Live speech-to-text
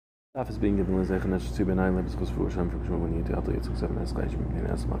Daf is being given as a connection to benign labels because for some function when you tell the 7 as guys in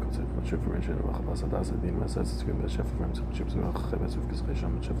as market information of Habasa das the message to be chef from some chips and Habas of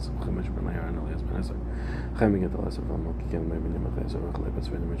discussion with chefs of Khamish by Iron as Vanessa. Khaming at the last of them can maybe name a case of labels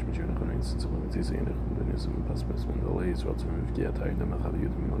when the rich material contains some of the in the news and passports when the lays what some of get tired them have you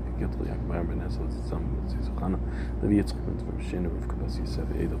to get the environment as some Khana the it's from machine of capacity 7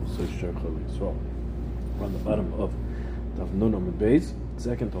 so sure so on the bottom of Nun on the base,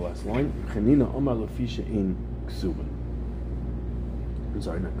 second to last line. Chanina Omar Lafisha in Ksubin. I'm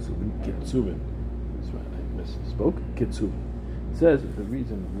sorry, not Ksubin, Kitsubin. That's right, I misspoke. Kitsubin. It says the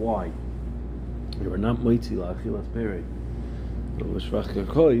reason why you are not Moitzi La'achilas Pere,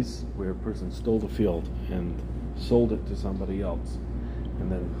 where a person stole the field and sold it to somebody else,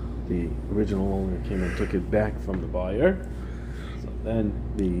 and then the original owner came and took it back from the buyer. So then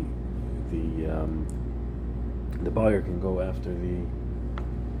the buyer can go after the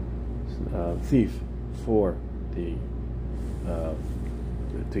thief for the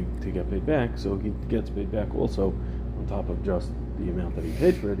to get paid back. So he gets paid back also on top of just the amount that he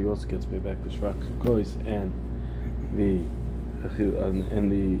paid for it. He also gets paid back the shvach kois and the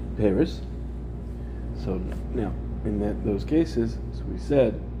Paris. So now in those cases, so we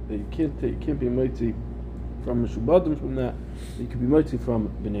said that you can't be mighty from Meshubadim from that. You can be mighty from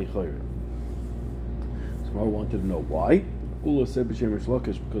Bnei Chayr. I wanted to know why. Ula said b'shem Rish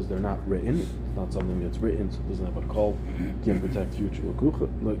Lakish because they're not written. It's not something that's written, so it doesn't have a call. Can protect future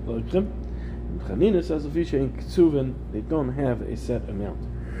like them. And Chanina says if Isha in Ksuvin, they don't have a set amount.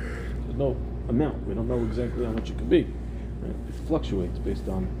 There's no amount. We don't know exactly how much it could be. Right? It fluctuates based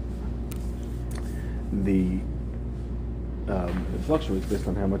on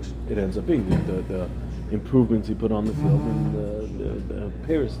how much it ends up being. The improvements he put on the field and the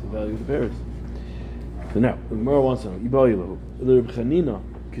Paris, the value of the Paris. So now, the Gemara wants to know, Chanina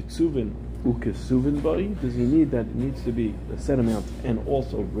Kitsuvin Ukesuvin body, does he need that? It needs to be a set amount and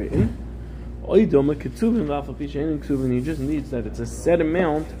also written. Oidoma Kitsuvin Vafafisha Ksuvin, he just needs that it's a set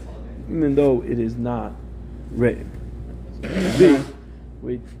amount, even though it is not written. So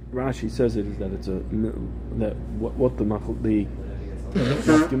B, Rashi says it is that it's what the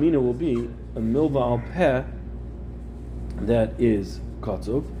Nafkamina will be a milva al peh that is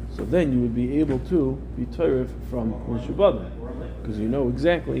katzov. So then you would be able to be Torah from Meshubadim, because you know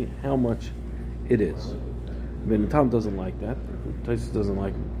exactly how much it is. Ben Tam doesn't like that. Taisus doesn't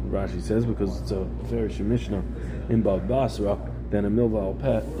like what Rashi says because it's a very Mishnah in Bab Basra. Then a milva al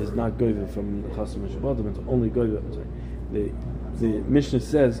peh is not goyva from Chasam Meshubadim. It's only goyva. The Mishnah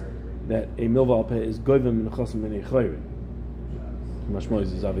says that a milva al peh is goyva min Chasam Bnei Chayrin.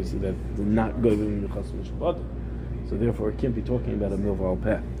 Mashmois is obviously that they're not goyva min Chasam Meshubadim. So therefore, it can't be talking about a milva al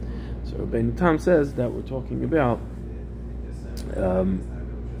peh. So Rabbeinu Tam says that we're talking about,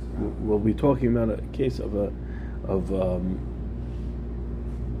 we'll be talking about a case of a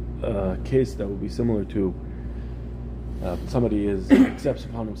case that will be similar to somebody accepts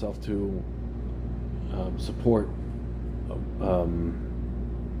upon himself to support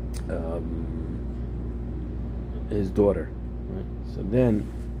his daughter, right? So then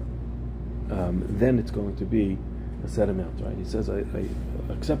it's going to be a set amount, right? He says, I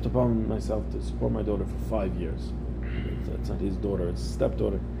accept upon myself to support my daughter for 5 years. It's not his daughter, it's his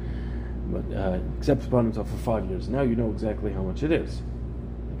stepdaughter. But accepts upon himself for 5 years. Now you know exactly how much it is.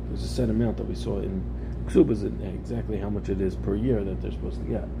 There's a set amount that we saw in Ksubas, exactly how much it is per year that they're supposed to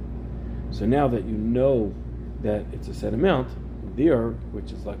get. So now that you know that it's a set amount, there,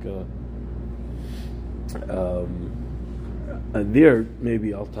 which is like there,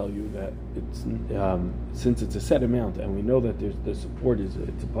 maybe I'll tell you that it's since it's a set amount, and we know that the support it's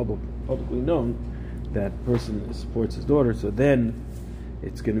publicly known that person supports his daughter. So then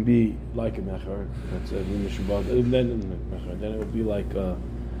it's going to be like a mecher. That's a mishubad. Then it will be like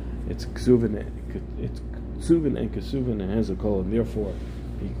it's ksuvin and kesuvin and has a call, and therefore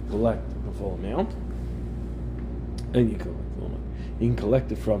you can collect the full amount, and you can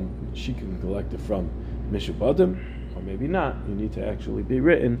collect it from. She can collect it from mishubadim. Or maybe not, you need to actually be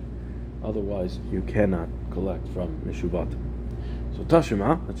written, otherwise you cannot collect from Meshubatim. So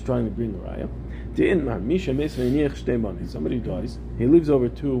Tashima, that's trying to bring the raya. Somebody dies, he leaves over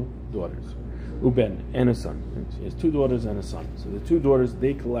 2 daughters, Uben and a son. He has 2 daughters and a son. So the 2 daughters,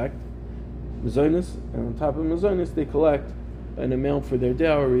 they collect Mazonis, and on top of Mazonis, they collect an amount for their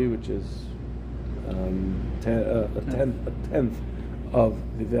dowry, which is a tenth of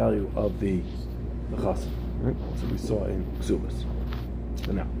the value of the chassan. Right? So we saw in Ksubas.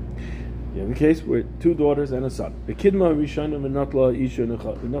 So now, you have a case where 2 daughters and a son. The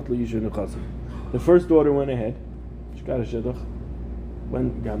first daughter went ahead. She got a shidduch.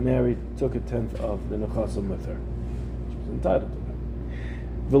 got married, took a tenth of the nechasim with her. She was entitled to that.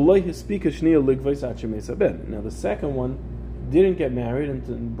 Now the second one didn't get married and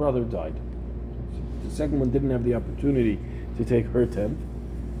the brother died. The second one didn't have the opportunity to take her tenth.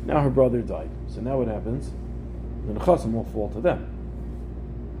 Now her brother died. So now what happens? The nechasim will fall to them.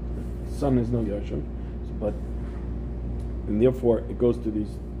 The son is no Yoshim, and therefore it goes to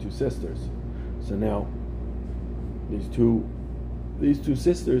these two sisters. So now these two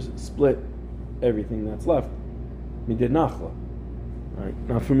sisters split everything that's left. Midin nachla. Right?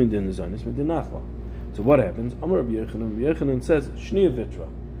 Not from Midin Zaynis, Midin nachla. So what happens? Amar Rabbi Yochanan says, Shniya Vitra.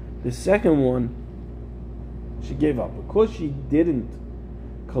 The second one, she gave up. Because she didn't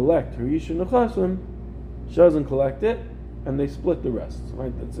collect her Yishu Nechasim, she doesn't collect it, and they split the rest.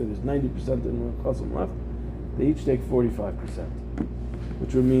 Right? Let's say there's 90% in Nechasim left. They each take 45%.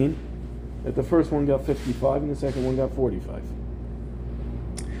 Which would mean that the first one got 55 and the second one got 45.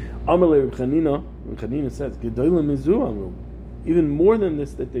 Amar le Reb Chanina says, Gedolim Mizu Amru. Even more than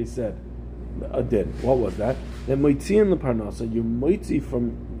this that they said, did. What was that? That moitzi in the parnasa, you moitzi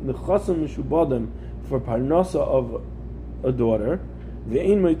from the nechasim mishubadim for parnasa of a daughter,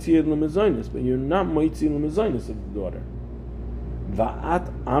 ve'ein moitzi in lemezainis, but you're not moitzi in lemezainis of the daughter.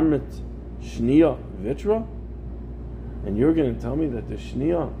 Va'at amit shniya vitra, and you're going to tell me that the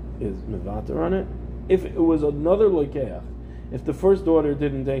shniya is mevater on it? If it was another lokeach, if the first daughter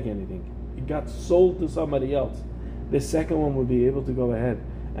didn't take anything, it got sold to somebody else, the second one would be able to go ahead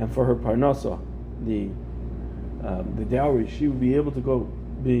and for her parnasa, the dowry, she would be able to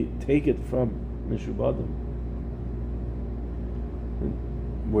take it from mishubadim.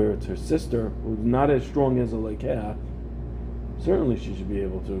 Where it's her sister, who's not as strong as a lekeach, certainly she should be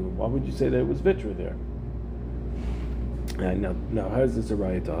able to. Why would you say that it was vitra there? And now how is this a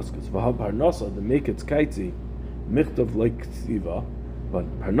raya to us? Because v'hal parnasa, the meketz kaitzi, michtav like ksiva, but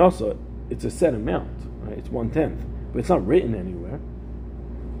parnasa, it's a set amount, right? It's 1/10, but it's not written anywhere.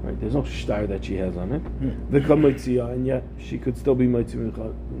 Right, there's no shtar that she has on it. And yet she could still be mitzvah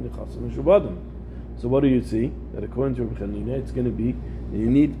nechasim mishubadim. So what do you see? That according to Reb Chanina, it's going to be that you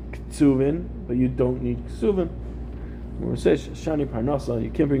need ksuvin, but you don't need ksuvin. When we say shani parnasa,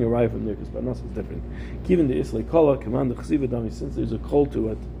 you can't bring a raya from there because parnasa is different. Given the islay kala command the chesiva dami, since there's a call to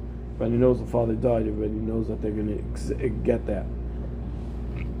it, everybody knows the father died. Everybody knows that they're going to get that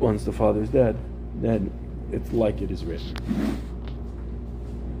once the father's dead. Then it's like it is written.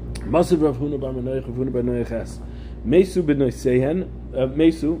 Masiv Rav Huna bar Manoich, Rav Huna bar Manoich es. Mesu b'noisehen,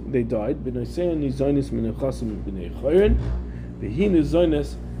 Mesu, they died, b'noisehen nizonis menuchasim b'nei chayrin, v'hi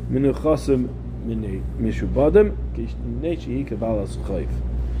nizonis menuchasim b'nei mishubadim, k'ishnei shehi kabalas chayv.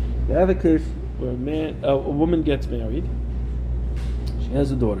 They have a case where a woman gets married, she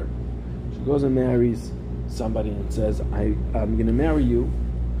has a daughter, she goes and marries somebody and says, I'm going to marry you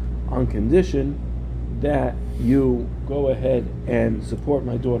on condition that you go ahead and support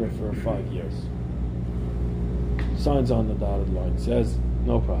my daughter for 5 years. Signs on the dotted line, says,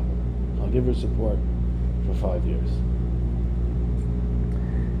 no problem. I'll give her support for 5 years.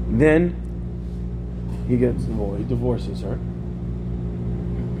 Then he gets divorced, he divorces her.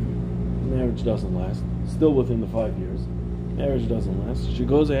 Marriage doesn't last. Still within the 5 years. Marriage doesn't last. She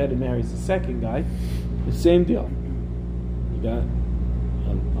goes ahead and marries the second guy. The same deal.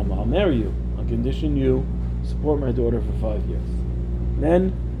 I'll marry you on condition you support my daughter for 5 years.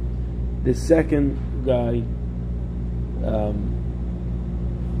 Then the second guy, I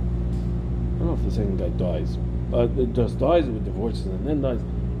don't know if the second guy dies, but it just dies with divorces and then dies.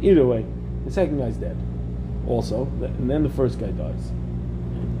 Either way, the second guy's dead also, and then the first guy dies.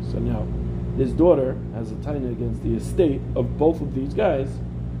 So now his daughter has a taina against the estate of both of these guys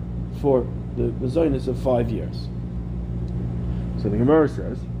for the zionus of 5 years. So the Gemara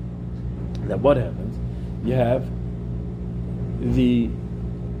says that what happens? You have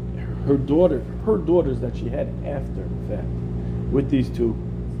her daughters that she had after the fact with these two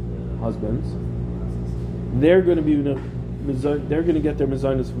husbands. They're going to be get their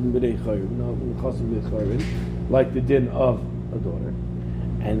mezainis from b'nei chayrin, like the din of a daughter.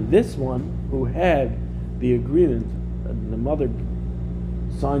 And this one who had the agreement, the mother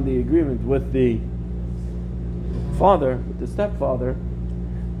signed the agreement with the father, with the stepfather,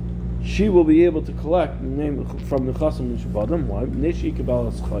 she will be able to collect from the chasim mishubadim. Why? Neshi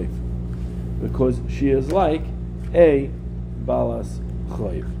kabalas chayv, because she is like a balas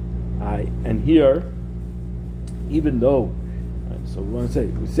chayv. And here, even though, so we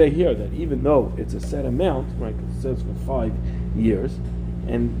say here that even though it's a set amount, right? Because it says for 5 years,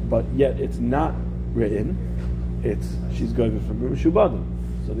 but yet it's not written. She's going from mishubadim.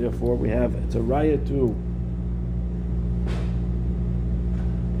 So therefore, it's a raya to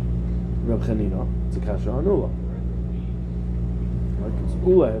Reb Chanina, it's a kasha on Ula. Right? Because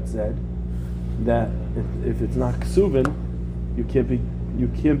Ula had said that if it's not ksuvin, you can't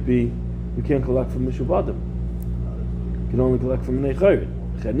collect from mishubadim. You can only collect from neichayrin.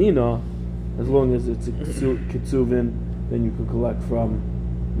 Chanina, as long as it's a kitsuvin, then you can collect from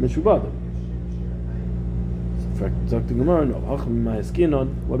mishubadim.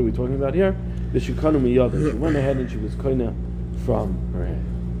 What are we talking about here? She went ahead and she was koina from her head.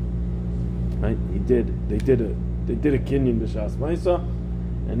 Right? They did a kinyan b'shas ma'isa,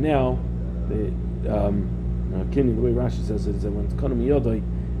 and now kinyan, the way Rashi says it, is that when it's koina miyadai,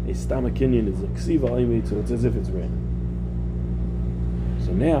 a stama kinyan is a ksiva aimit, so it's as if it's rain.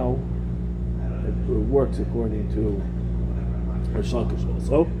 So now it works according to Rosh Hashanah.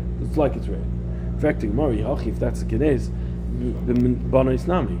 So it's like it's rain. In fact, if that's the case, the Banais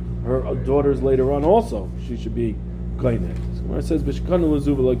Nami, her daughters later on also, she should be koine. So when it says b'shkanu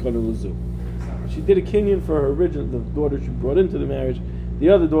lazu v'loikanu lazu, she did a kinyan for her original, the daughter she brought into the marriage. The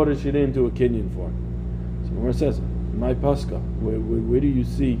other daughter she didn't do a kinyan for. So when it says my paska, where do you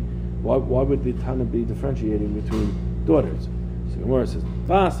see why would the Tana be differentiating between daughters? So Gemara says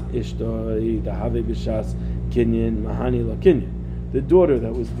vas ishtoi dahave b'shas kinyan mahani la kinyan. The daughter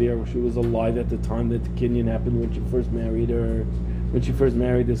that was there, she was alive at the time that the kinyan happened when she first married her, when she first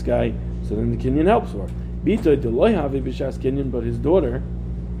married this guy. So then the kinyan helps her. B'itoi deloy have b'shas kinyan, but his daughter,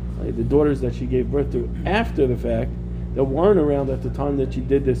 right, the daughters that she gave birth to after the fact, that weren't around at the time that she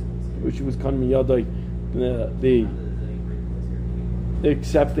did this, which she was kanmi yadai, the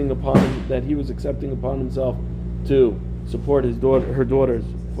accepting upon him, that he was accepting upon himself to support his daughter, her daughters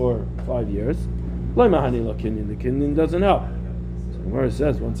for 5 years. Loy mahani la kinyan, the kinyan doesn't help. Where it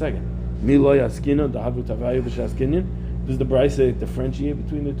says, one second, does the Brisa differentiate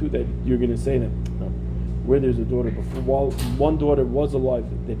between the two? That you're going to say that no, where there's a daughter before, while one daughter was alive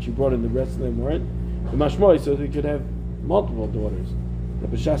that she brought in, the rest of them weren't. The mashmoi, so they could have multiple daughters. The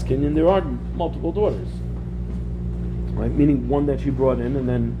b'shas kinyan, there are multiple daughters, right? Meaning one that she brought in, and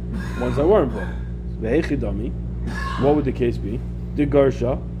then ones that weren't brought in. What would the case be? The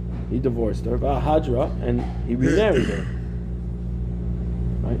Gersha, he divorced her. Hadra, and he remarried her.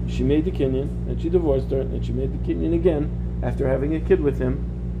 Right? She made the kinyan, and she divorced her, and she made the kinyan again after having a kid with him,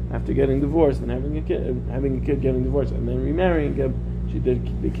 after getting divorced and having a kid, getting divorced, and then remarrying him. She did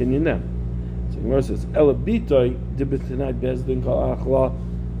the kinyan then. So the Gemara says, "Ela bitoi dibetnai bezdin ka'achla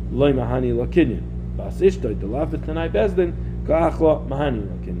loy mahani la kinyan. Bas ishtoi delav betnai bezdin ka'achla mahani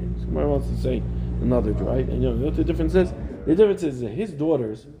la kinyan." So the Gemara wants to say another, right? And you know what the difference is? The difference is that his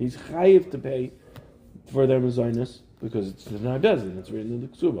daughters, he's chayiv to pay for their mezainis, because it's not bezin, it's written in the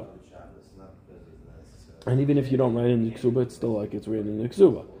ksuba. And even if you don't write in the ksuba, it's still like it's written in the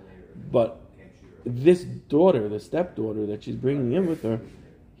ksuba. But this daughter, the stepdaughter that she's bringing in with her,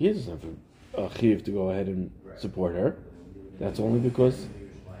 he doesn't have a chiv to go ahead and support her. That's only because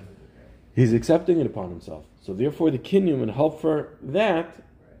he's accepting it upon himself. So therefore the kinyan would help for that,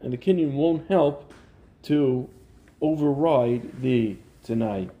 and the kinyan won't help to override the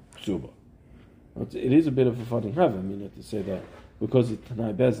Tanai ksuba. It is a bit of a funny have. I mean, to say that because it's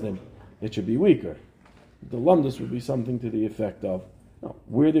Tanai Bezdin, it should be weaker. The Lumdus would be something to the effect of, no,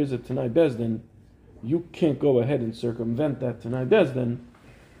 where there's a Tanai Bezdin, you can't go ahead and circumvent that Tanai Bezdin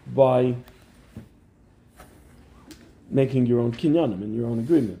by making your own kinyanim and your own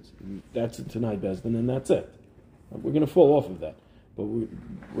agreements. That's a Tanai Bezdin, and that's it. We're going to fall off of that. But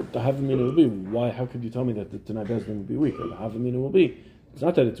what the Havamina will be, why? How could you tell me that the Tanai Bezdin will be weaker? The Havamina will be, it's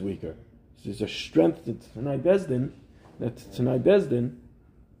not that it's weaker. There's a strength to Tanai Bezdin, that Tanai Bezdin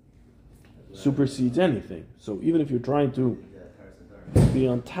supersedes anything. So even if you're trying to be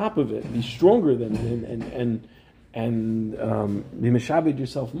on top of it, be stronger than and be meshabed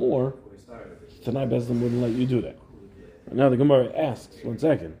yourself more, Tanai Bezdin wouldn't let you do that. Now the Gemara asks, one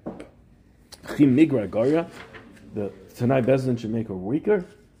second, Chim Migra Garya, the Tanai Bezdin should make her weaker?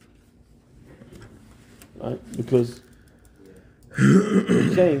 Right? Because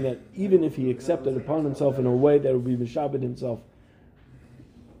you're saying that even if he accepted upon himself in a way that would be meshabed himself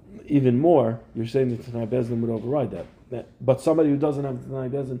even more, you're saying that Tanai Bezdin would override that. But somebody who doesn't have Tanai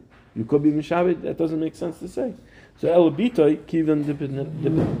Bezdin, you could be meshabed. That doesn't make sense to say. So elabitoi kivan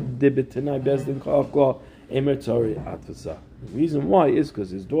dibit Tanai Bezdin ka'achla emer tzari atfasa. The reason why is because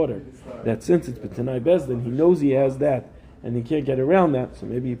his daughter, that since it's Tanai Bezdin, he knows he has that and he can't get around that, so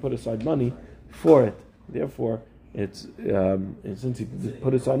maybe he put aside money for it. Therefore, it's and since he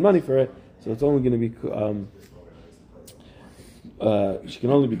put aside money for it, so it's only going to be she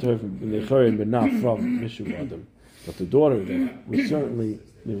can only be turned from Necharim, but not from Mishuvadim. But the daughter, that was certainly,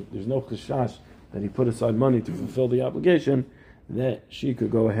 there's no chashash that he put aside money to fulfill the obligation, that she could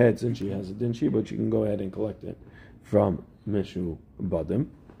go ahead, since she has a din shibud, she can go ahead and collect it from Mishu Badim,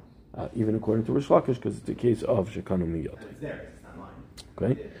 even according to Rish Lakish, because it's the case of Shekanu Miyot.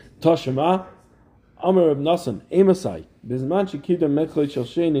 Okay? Tashema, Amar Reb Nasan, Emasai, Bizman Shekidem Mekhloi Shel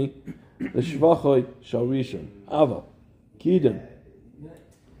Sheni, L'Shvachoi Shel Rishon, Aval, Kidem,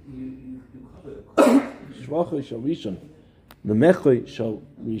 Shvachoi Shel Rishon, L'Mechloi Shel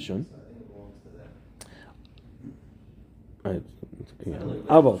Rishon,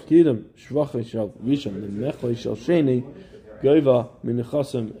 Aval Kidem Shvachoi Shel Rishon L'Mechloi Shel Sheni Goiva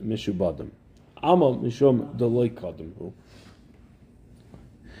Minechasem Mishubadim Amal Mishum Deloi Kadimhu.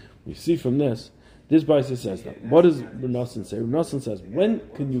 We see from this Brisa says that. What does Renasan say? Renasan says, when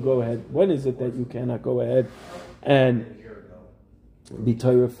can you go ahead? When is it that you cannot go ahead and be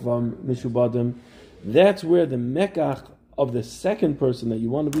Torah from Mishubadim? That's where the Mekach of the second person that you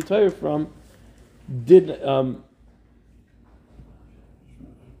want to be Torah from did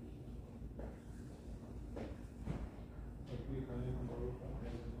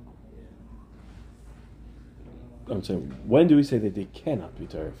I'm saying, when do we say that they cannot be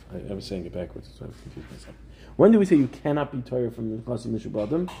Torah? I was saying it backwards, so I was confused myself. When do we say you cannot be Torah from the Chasam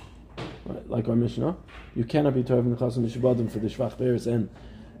Mishubadim? Right, like our Mishnah, you cannot be Torah from the Chasam Mishubadim for the Shvach Paris and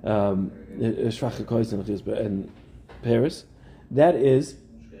Shvach Hakois and Paris. That is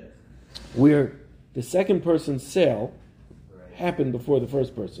where the second person's sale happened before the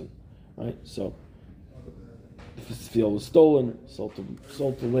first person. Right? So the field was stolen, sold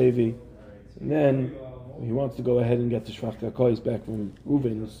to Levi, and then he wants to go ahead and get the Shvach HaKois back from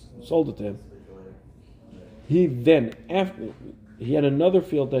Reuven, who sold it to him. He then, after he had another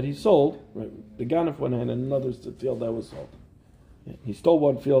field that he sold, right, the Ganef one had another field that was sold. He stole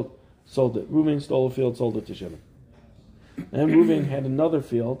one field, sold it. Reuven stole a field, sold it to Shimon. And Reuven had another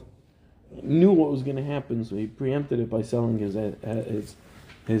field, knew what was going to happen, so he preempted it by selling his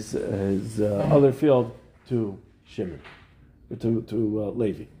other field to Shimon, to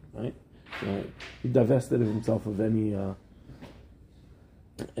Levi, right? He divested himself of any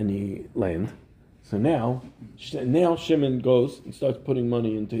land. So now Shimon goes and starts putting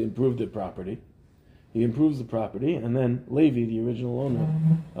money in to improve the property. He improves the property, and then Levi, the original owner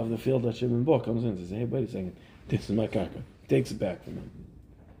of the field that Shimon bought, comes in and says, "Hey, wait a second, this is my karka." Takes it back from him.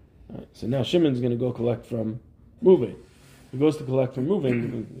 Right, so now Shimon's going to go collect from Reuven. He goes to collect from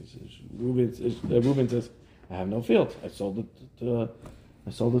Reuven. Reuven says, "I have no field. I sold it to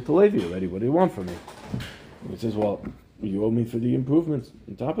Levi already. What do you want from me?" And he says, "Well, you owe me for the improvements.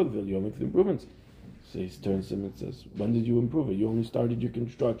 On top of the field, you owe me for the improvements." So he turns to him and says, "When did you improve it? You only started your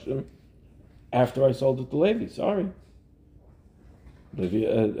construction after I sold it to Levi. Sorry.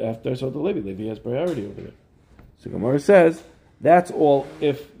 After I sold it to Levi has priority over there." So Gemara says, that's all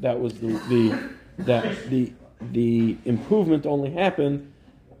if that was the improvement only happened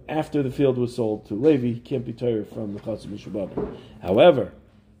after the field was sold to Levi. He can't be Torah from the Chasam Mishubadim. However,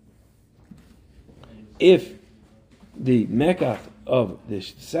 if the Mekach of the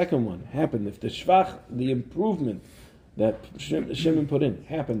second one happened, if the Shvach, the improvement that Shimon put in,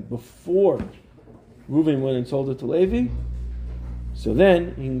 happened before Reuven went and sold it to Levi, so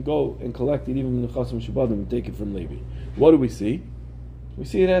then he can go and collect it even from the Chasam Mishubadim and take it from Levi. What do we see? We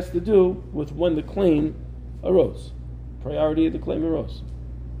see it has to do with when the claim arose. Priority of the claim arose.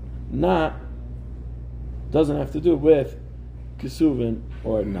 Doesn't have to do with Kesuvin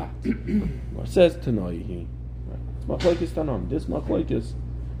or not. Or says Tanoihi. It's Machlokes Tanon. This Machlokes,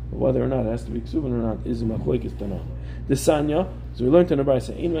 whether or not it has to be Kesuvin or not, is a Machlokes Tanon. The Sanya, so we learned in the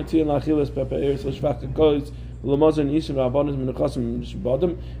Brisa, In Matil Lachilas Pepe Eris Lashvach Kois Lamazan Yishin Rabbanis Menachasim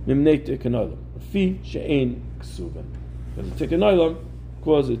Mishubadim Mimnei Tekanoilam. Fi She'ein Kesuvin. Because the Tekanoilam,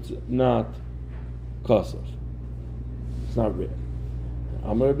 because it's not Kosov. It's not written.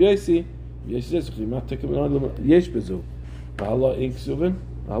 Amar Rabbi Yosi, Yosi says, "Chimat Tekanoilam Yesh Bezu, V'Hala in Kesuvin,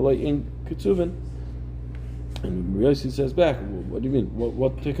 V'Hala in Kesuvin." And Rabbi Yosi says back, what do you mean?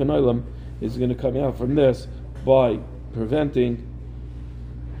 What Tekanoilam is going to come out from this by preventing,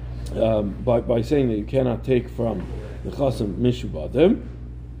 by saying that you cannot take from the Chasam Mishubadim?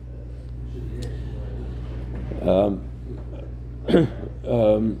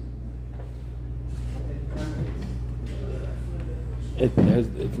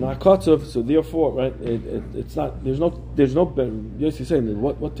 It's not kotzav, so therefore, right? It's not. There's no. Yossi saying that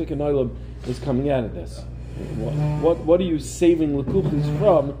what tikkun olam is coming out of this? What are you saving lekuchis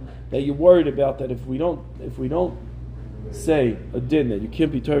from that you're worried about? That if we don't say a din that you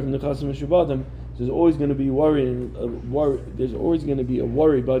can't be torah from the Chasam Mishubadim, there's always going to be There's always going to be a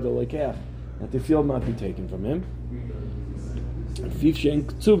worry by the lekach that the field not be taken from him. Fif she'en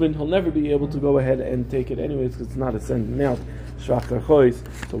ktuvin, he'll never be able to go ahead and take it anyways because it's not a sending out. shvach karchois,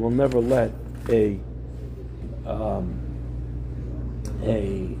 so we'll never let a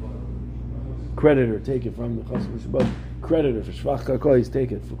creditor take it from the chasam mishpat. Creditor for shvach karkois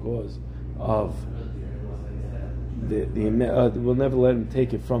take it because of we'll never let him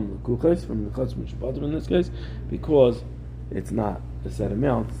take it from the kuchos, from the chasam mishpat in this case, because it's not a set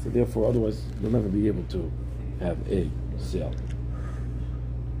amount. So therefore, otherwise, we'll never be able to have a sale.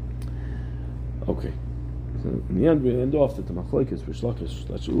 Okay. So in the end, we end off that the machlokes for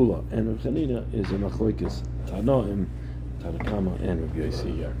Shlakish, Ula, and Rav Chanina is a machlokes Tanoim, Tanakama, and Rav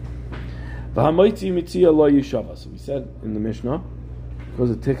Yossi here. V'hamaitzi mitzia lo yishava. So we said in the Mishnah, because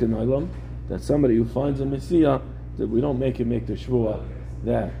of Tikkun Olam, that somebody who finds a mitzia, that we don't make him make the shvua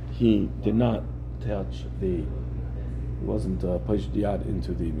that he did not touch he wasn't pushed yad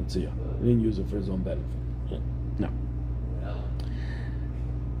into the mitzia. He didn't use it for his own benefit. No.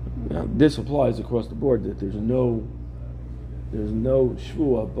 Now, this applies across the board that there's no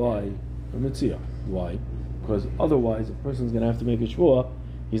shvua by a mitzia. Why? Because otherwise, a person's going to have to make a shvua.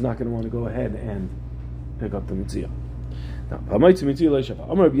 He's not going to want to go ahead and pick up the mitzia. Now,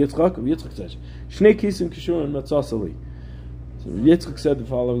 Yitzchak says, Shnei kisim kishur and matzasali. So Yitzchak said the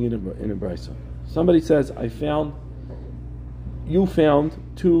following in a brisa. Somebody says, you found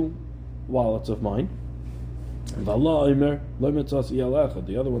 2 wallets of mine. The other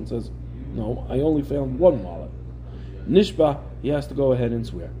one says, no, I only found 1 wallet. Nishba, he has to go ahead and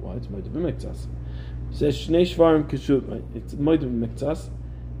swear. Why? It's might have been miktas. He says, Shnei shvarim kishur. It might have been miktas,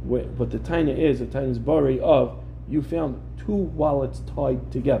 but the taina is bari of, you found 2 wallets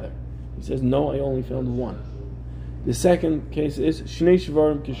tied together. He says, no, I only found 1. The second case is Shnei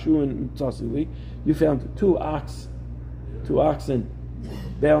Shvarim Kishuin Mitzasili. You found 2 oxen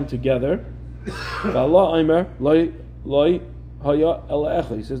bound together. He says, no,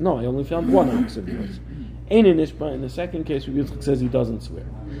 I only found 1 ox of yours. In the second case, Yitzchak says he doesn't swear.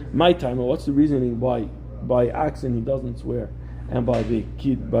 My timer, what's the reasoning why by oxen he doesn't swear and by the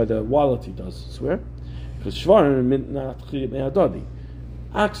wallet he does swear? Because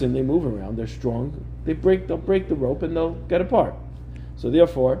oxen, they move around, they're strong, they'll break the rope and they'll get apart. So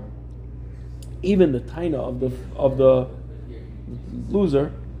therefore, even the taina of the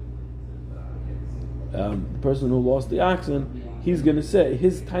loser, the person who lost the oxen, he's going to say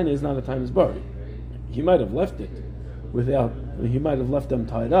his taina is not a taina's bari. He might have left it he might have left them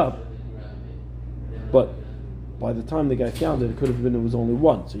tied up, but by the time the guy found it, it could have been it was only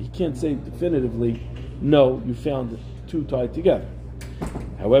 1. So he can't say definitively, no, you found 2 tied together.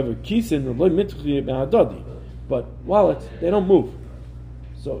 However, kisin, but wallets, they don't move.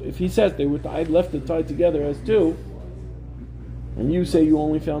 So if he says they were left it tied together as 2, and you say you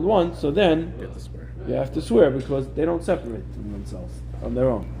only found 1, so then you have to swear because they don't separate from themselves on their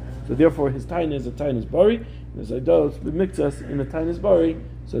own. So therefore, his taina is a taina's bari, and as I do, the mixas in a taina's bari.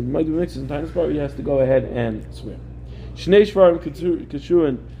 So it might be mixas in taina's bari. He has to go ahead and swear. Shnei shvarim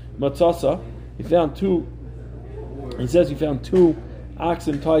kishuin matzasa. He found 2. He says he found 2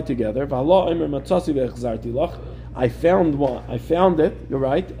 oxen tied together. I found one. I found it. You're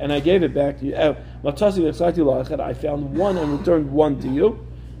right, and I gave it back to you. I found 1 and returned 1 to you.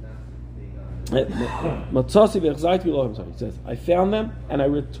 He says, I found them and I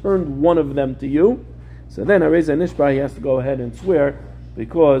returned 1 of them to you. So then, Areza Nishba, he has to go ahead and swear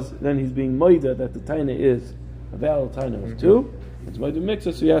because then he's being moida that the taina is a valid taina of 2. It's moida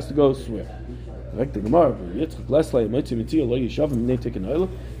mixer, so he has to go swear. Does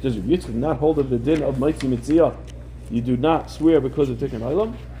Yitzchak not hold of the din of Maitzi Mitzia? You do not swear because of Tikkun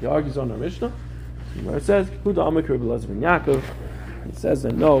Olam. He argues on our Mishnah. Where it says, Huda Amikr B'Lezer Ben Yaakov. He says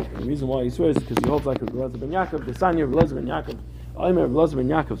that no, the reason why he swears is because he holds like B'Lezer Ben Yaakov. The Sanya B'Lezer Ben Yaakov. Aimer B'Lezer Ben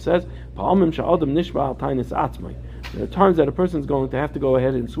Yaakov says, Pa'amim Sha'adam Nishba Al Tainis Atzmai. There are times that a person is going to have to go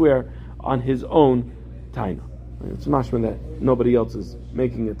ahead and swear on his own taina. It's mashman that nobody else is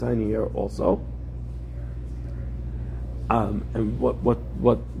making a taina here also. And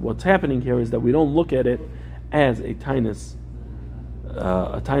what's happening here is that we don't look at it as a taina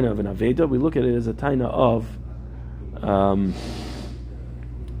of an aveda. We look at it as a taina of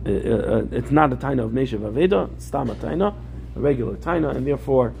it's not a taina of meshav aveda. It's stam a taina, a regular taina, and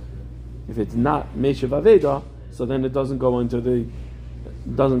therefore, if it's not meshav aveda, so then it doesn't go under the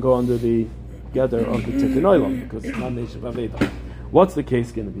gather of the tikkun olam because it's not meshav aveda. What's the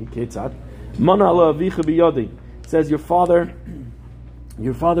case going to be? Ketzad mana ala avicha biyadi. Says your father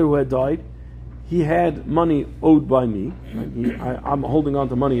who had died, he had money owed by me. Right? I'm holding on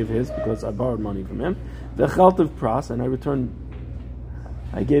to money of his because I borrowed money from him. The chaltav pras, and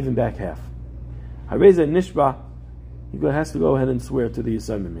I gave him back half. Hareza nishba, he has to go ahead and swear to the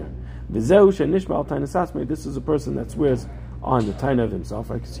Yisayim here. V'zehu she'nishba al tainasasmei. This is a person that swears on the taina of himself,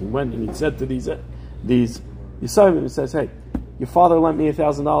 right? Because he went and he said to these Yisayim, he says, "Hey, your father lent me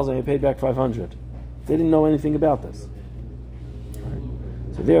 $1,000 and I paid back $500." They didn't know anything about this. Right?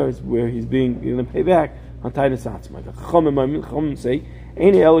 So there is where he's going to pay back on taina satzma. The Chachamim say,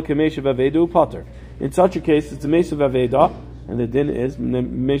 "Eini ela k'meishav avedu pater." In such a case, it's a meishav aveda, and the din is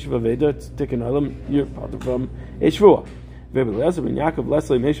meishav aveda. It's tikkun olam. You're pater from a shvua. Rebbe Eliezer ben Yaakov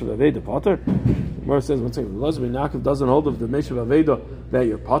Leslie meishav aveda pater. Gemara says, one second, Rebbe Eliezer ben Yaakov doesn't hold of the meishav aveda that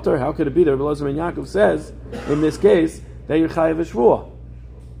you're pater. How could it be that Rebbe Eliezer ben Yaakov says in this case that you're chayav a shvua?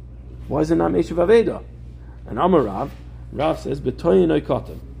 Why is it not meishav aveda? And Amar Rav says betoyin oy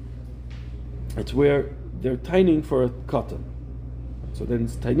katan. It's where they're tining for a katan. So then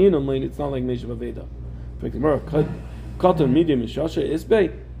it's tainin online. It's not like meishav aveda. For Gemara, katan medium mishasha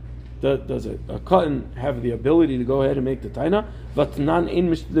isbei. Does a cotton have the ability to go ahead and make the taina? But nan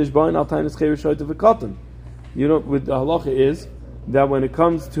in mishdishbain al tainas cheirushoyt of a cotton. You know, with the halacha is that when it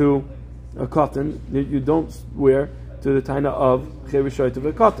comes to a cotton, you don't swear to the taina of cheirushoyt of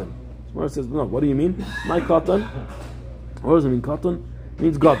a cotton. Gemara says, no. What do you mean? My cotton. What does it mean? Cotton it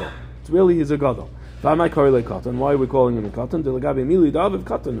means gadol. It's really he's a gadol. Why am I calling cotton? Why are we calling him a cotton?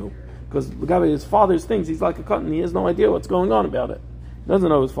 Because Lagabe his father's things. He's like a cotton. He has no idea what's going on about it. He doesn't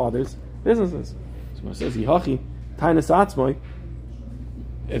know his father's businesses. So it says, Yihachi, Tainas Atzmoi.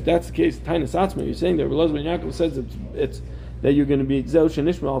 If that's the case, Tainas Atzmoi, you're saying that Rebbe Eliezer ben Yaakov says it's that you're going to be Zeu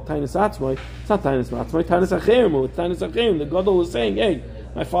Shenishmal, Tainas Atzmoi. It's not Tainas Atzmoi, Tainas Acherim. It's Tainas Acherim. The Gadol is saying, hey,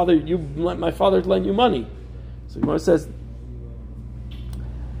 my father lent you money. So Gemara says,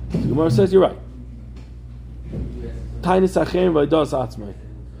 you're right. Tainas Acherim v'Aidas Atzmoi.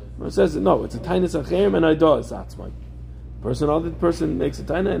 Gemara says, no, it's a Tainas Acherim and Aidas Atzmoi. Other person makes a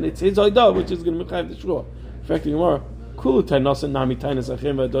taina, and it's his oida, which is going to mechayiv the shvua. In fact, the Gemara, kulu tainasan nami tainas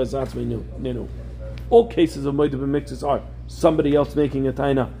achim v'adois atzmei nenu. All cases of moed b'miktzas are somebody else making a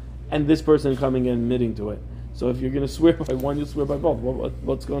taina, and this person coming and admitting to it. So if you're going to swear by one, you swear by both.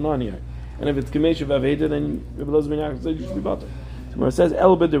 What's going on here? And if it's kameshav aveda, then Rebbe Eliezer ben Yaakov says you should be better. So Gemara says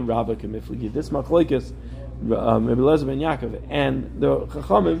el b'de rabba kamifligi. This machlokes Rebbe Eliezer ben Yaakov and the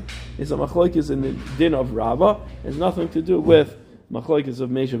Chachamim is a machlokes in the din of Rabba. It has nothing to do with machlokes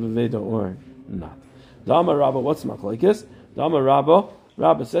of Meishav Aveda or not. Dama Rabba, what's machlokes? Dama Rabba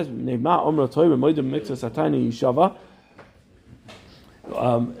says Neima Omra Torah Moedim Mixas Atayna Yishava.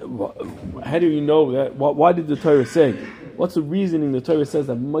 How do you know that? Why did the Torah say? What's the reasoning the Torah says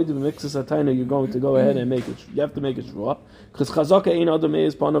that Moedim Mixas Atayna you're going to go ahead and make it? You have to make it shvua because Chazaka Ein Adam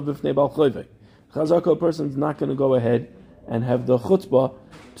Meis Panav B'fnei Bal Chayvei. Chazaka, a person's not going to go ahead and have the chutzpah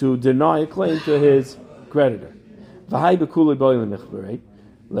to deny a claim to his creditor. Like,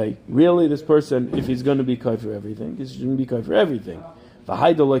 really, this person, if he's going to be kai for everything, he shouldn't be kai for everything.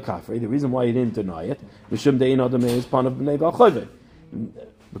 The reason why he didn't deny it, because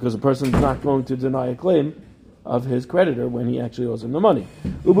a person's not going to deny a claim of his creditor when he actually owes him the money.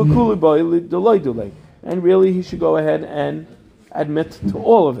 And really, he should go ahead and admit to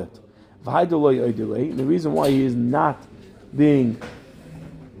all of it. The reason why he is not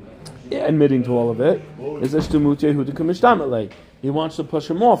admitting to all of it is he wants to push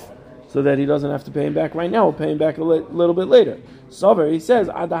him off so that he doesn't have to pay him back right now. He'll pay him back a little bit later. Sover, he says,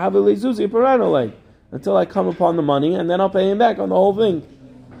 until I come upon the money and then I'll pay him back on the whole thing.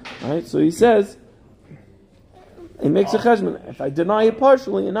 Right? So he says, he makes a cheshbon. If I deny it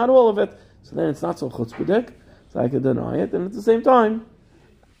partially and not all of it, so then it's not so chutzpahdik, so I can deny it, and at the same time,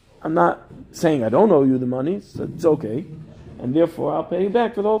 I'm not saying I don't owe you the money, so it's okay, and therefore I'll pay you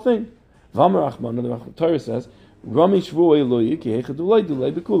back for the whole thing. The Torah says, go put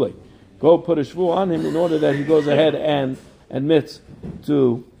a shvu on him in order that he goes ahead and admits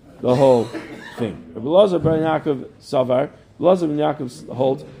to the whole thing. Rebbe Eliezer ben Yaakov Savar, Eliezer ben Yaakov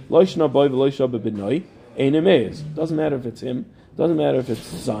holds, doesn't matter if it's him, doesn't matter if it's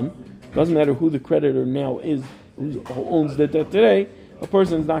his son, doesn't matter who the creditor now is, who owns the debt today. A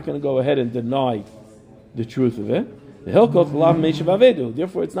person is not going to go ahead and deny the truth of it. The Hilkot lav meishav avedu.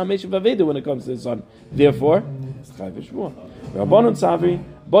 Therefore, it's not meishav avedu when it comes to his son. Therefore, it's chayv shvua. Rabbanon savri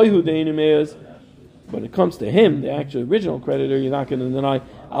boyhu deinu meyes. When it comes to him, the actual original creditor, you're not going to deny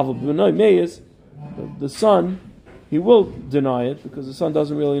aval b'noi meyes. The son, he will deny it because the son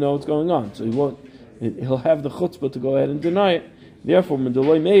doesn't really know what's going on, so he won't. He'll have the chutzpah to go ahead and deny it. Therefore,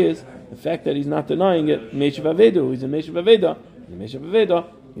 medoloi meyes, the fact that he's not denying it, meishav avedu. He's in meishav aveda.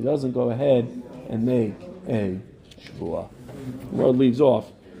 He doesn't go ahead and make a shvuah. The world leaves off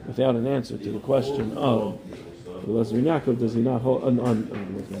without an answer to the question of Eliezer ben Yaakov, does he not hold on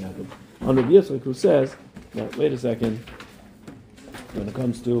Rabbi Yitzchak, who says that, wait a second, when it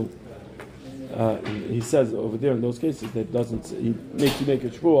comes to he says over there in those cases that doesn't, he makes you make a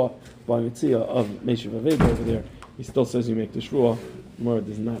shvuah by mitzvah of Meshiv Aveda over there. He still says you make the shvuah. Gemara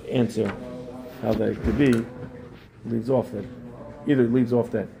does not answer how that could be. Leaves off that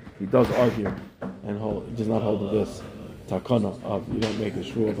he does argue and does not hold to this takana of you don't make a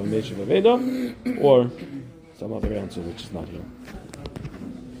shvuah by Meshiv Aveda, or some other answer which is not here.